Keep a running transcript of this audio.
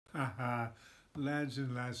Haha, lads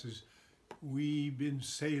and lasses, we've been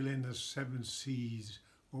sailing the seven seas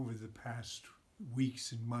over the past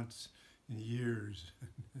weeks and months and years.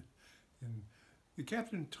 And the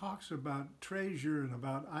captain talks about treasure and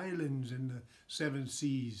about islands in the seven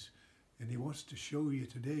seas. And he wants to show you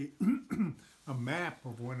today a map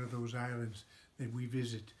of one of those islands that we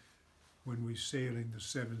visit when we sail in the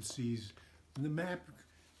seven seas. And the map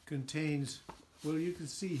contains, well, you can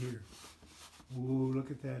see here. Oh,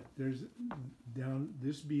 look at that. There's down,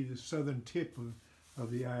 this be the southern tip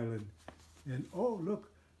of the island. And oh,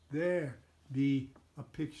 look, there be a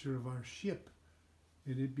picture of our ship.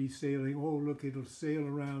 And it'd be sailing, oh, look, it'll sail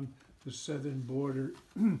around the southern border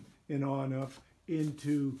and on up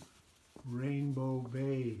into Rainbow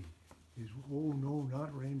Bay. Oh, no,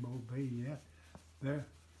 not Rainbow Bay yet. There,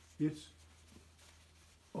 it's,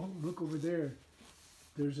 oh, look over there.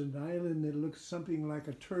 There's an island that looks something like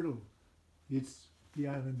a turtle. It's the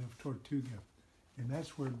island of Tortuga. And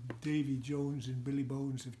that's where Davy Jones and Billy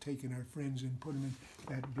Bones have taken our friends and put them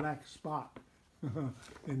in that black spot.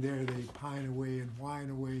 And there they pine away and whine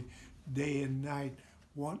away day and night,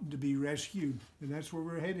 wanting to be rescued. And that's where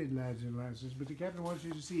we're headed, lads and lasses. But the captain wants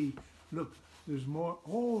you to see, look, there's more.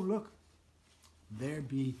 Oh, look, there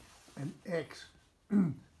be an X.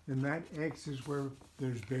 And that X is where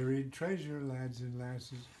there's buried treasure, lads and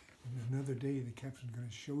lasses. And another day, the captain's going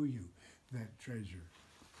to show you that treasure.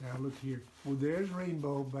 Now look here. Well, there's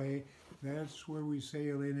Rainbow Bay. That's where we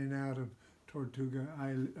sail in and out of Tortuga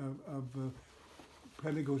Isle, of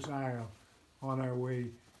Pelligos Isle, on our way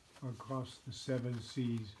across the seven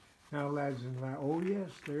seas. Now, lads and lasses, oh yes,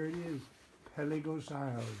 there it is. Pelligos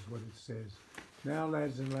Isle is what it says. Now,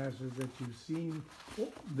 lads and lasses, that you've seen, oh,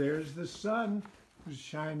 there's the sun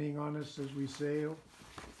shining on us as we sail.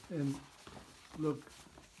 And look,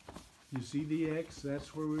 you see the X,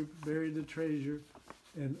 that's where we buried the treasure.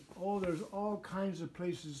 And oh, there's all kinds of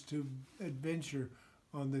places to adventure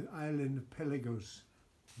on the island of Pelligos,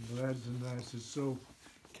 lads and lasses. So,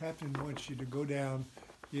 Captain wants you to go down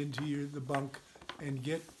into the bunk and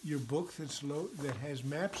get your book that has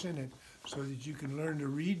maps in it so that you can learn to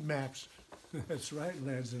read maps. That's right,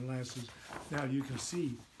 lads and lasses. Now you can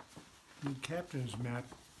see the captain's map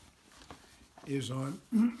is on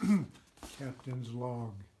Captain's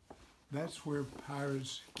log. That's where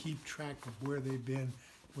pirates keep track of where they've been,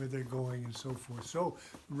 where they're going, and so forth. So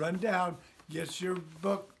run down, get your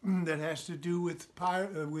book that has to do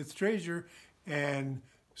with treasure, and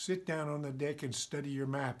sit down on the deck and study your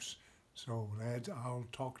maps. So lads, I'll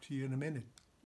talk to you in a minute.